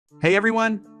Hey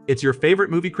everyone, it's your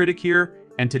favorite movie critic here,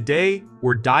 and today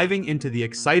we're diving into the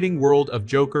exciting world of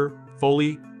Joker,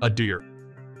 Folie, Deux.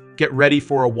 Get ready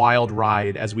for a wild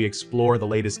ride as we explore the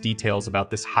latest details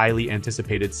about this highly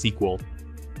anticipated sequel.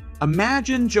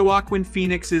 Imagine Joaquin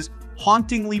Phoenix's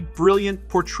hauntingly brilliant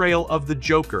portrayal of the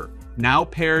Joker, now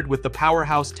paired with the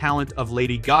powerhouse talent of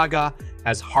Lady Gaga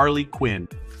as Harley Quinn.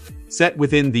 Set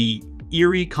within the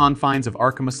eerie confines of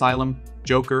Arkham Asylum,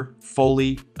 Joker,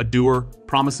 Folie, Deux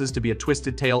promises to be a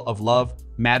twisted tale of love,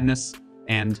 madness,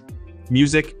 and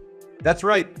music. That's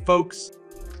right, folks.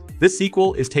 This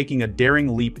sequel is taking a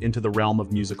daring leap into the realm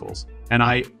of musicals, and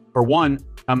I, for one,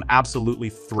 am absolutely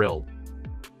thrilled.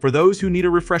 For those who need a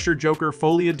refresher, Joker,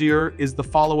 Folie Deux is the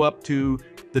follow-up to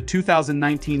the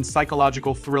 2019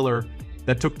 psychological thriller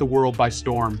that took the world by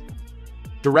storm.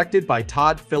 Directed by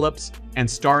Todd Phillips and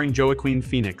starring Joaquin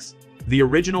Phoenix, the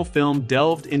original film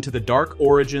delved into the dark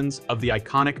origins of the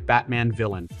iconic Batman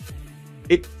villain.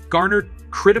 It garnered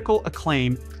critical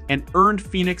acclaim and earned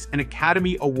Phoenix an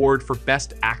Academy Award for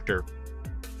Best Actor.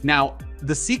 Now,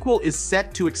 the sequel is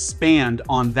set to expand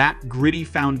on that gritty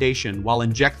foundation while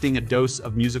injecting a dose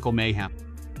of musical mayhem.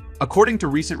 According to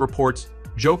recent reports,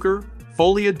 Joker,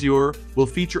 Folie Deux will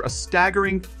feature a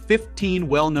staggering 15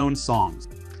 well-known songs.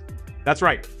 That's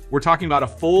right, we're talking about a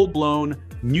full-blown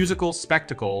musical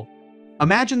spectacle.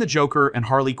 Imagine the Joker and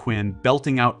Harley Quinn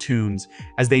belting out tunes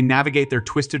as they navigate their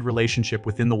twisted relationship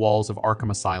within the walls of Arkham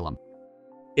Asylum.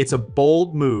 It's a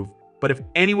bold move, but if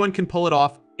anyone can pull it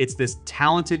off, it's this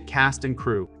talented cast and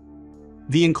crew.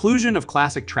 The inclusion of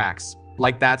classic tracks,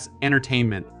 like That's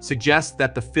Entertainment, suggests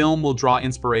that the film will draw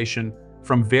inspiration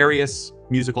from various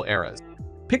musical eras.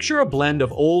 Picture a blend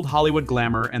of old Hollywood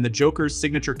glamour and the Joker's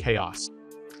signature chaos.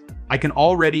 I can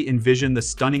already envision the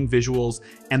stunning visuals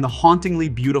and the hauntingly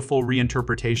beautiful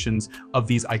reinterpretations of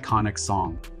these iconic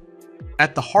songs.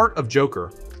 At the heart of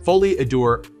Joker, Folie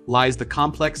Deux lies the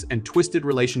complex and twisted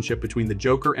relationship between the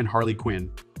Joker and Harley Quinn.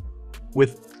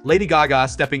 With Lady Gaga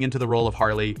stepping into the role of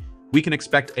Harley, we can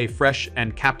expect a fresh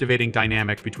and captivating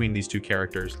dynamic between these two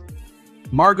characters.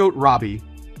 Margot Robbie,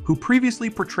 who previously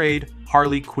portrayed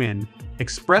Harley Quinn,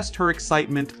 expressed her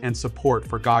excitement and support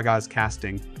for Gaga's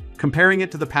casting, comparing it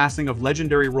to the passing of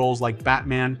legendary roles like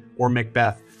Batman or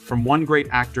Macbeth from one great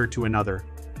actor to another.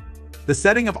 The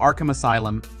setting of Arkham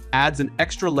Asylum adds an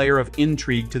extra layer of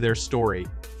intrigue to their story.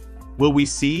 Will we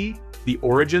see the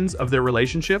origins of their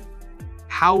relationship?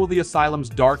 How will the asylum's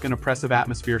dark and oppressive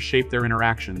atmosphere shape their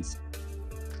interactions?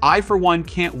 I, for one,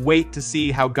 can't wait to see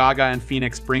how Gaga and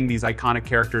Phoenix bring these iconic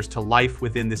characters to life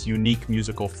within this unique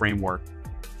musical framework.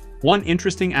 One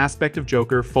interesting aspect of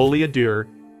Joker, Folie Deux,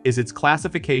 is its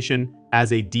classification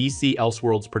as a DC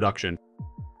Elseworlds production.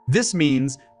 This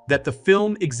means that the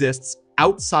film exists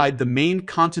outside the main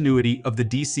continuity of the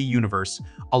DC universe,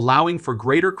 allowing for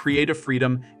greater creative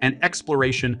freedom and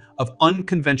exploration of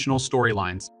unconventional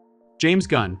storylines. James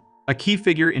Gunn, a key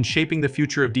figure in shaping the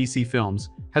future of DC films,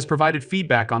 has provided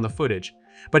feedback on the footage,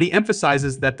 but he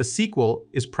emphasizes that the sequel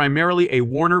is primarily a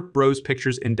Warner Bros.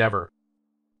 Pictures endeavor.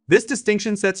 This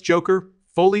distinction sets Joker,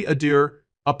 Folie Deux,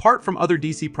 apart from other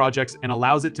DC projects and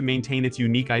allows it to maintain its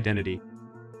unique identity.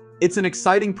 It's an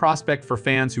exciting prospect for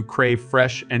fans who crave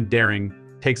fresh and daring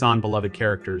takes on beloved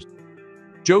characters.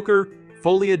 Joker,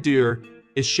 Folie Deux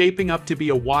is shaping up to be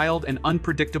a wild and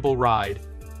unpredictable ride.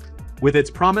 With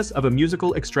its promise of a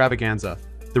musical extravaganza,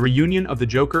 the reunion of the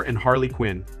Joker and Harley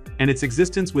Quinn, and its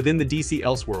existence within the DC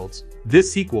Elseworlds,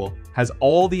 this sequel has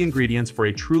all the ingredients for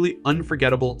a truly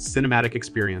unforgettable cinematic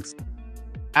experience.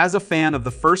 As a fan of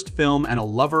the first film and a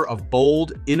lover of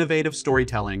bold, innovative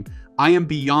storytelling, I am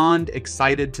beyond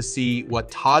excited to see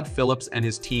what Todd Phillips and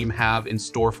his team have in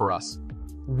store for us.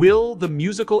 Will the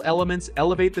musical elements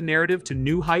elevate the narrative to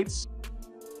new heights?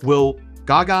 Will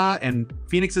Gaga and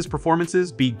Phoenix's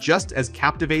performances be just as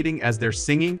captivating as their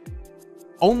singing?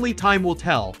 Only time will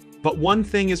tell, but one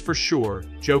thing is for sure,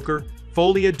 Joker,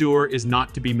 Folie Deux is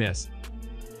not to be missed.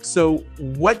 So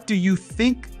what do you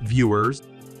think, viewers?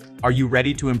 Are you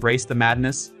ready to embrace the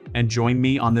madness and join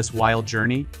me on this wild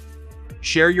journey?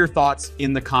 Share your thoughts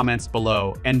in the comments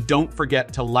below, and don't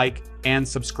forget to like and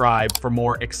subscribe for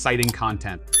more exciting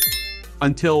content.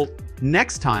 Until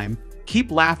next time,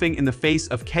 keep laughing in the face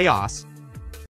of chaos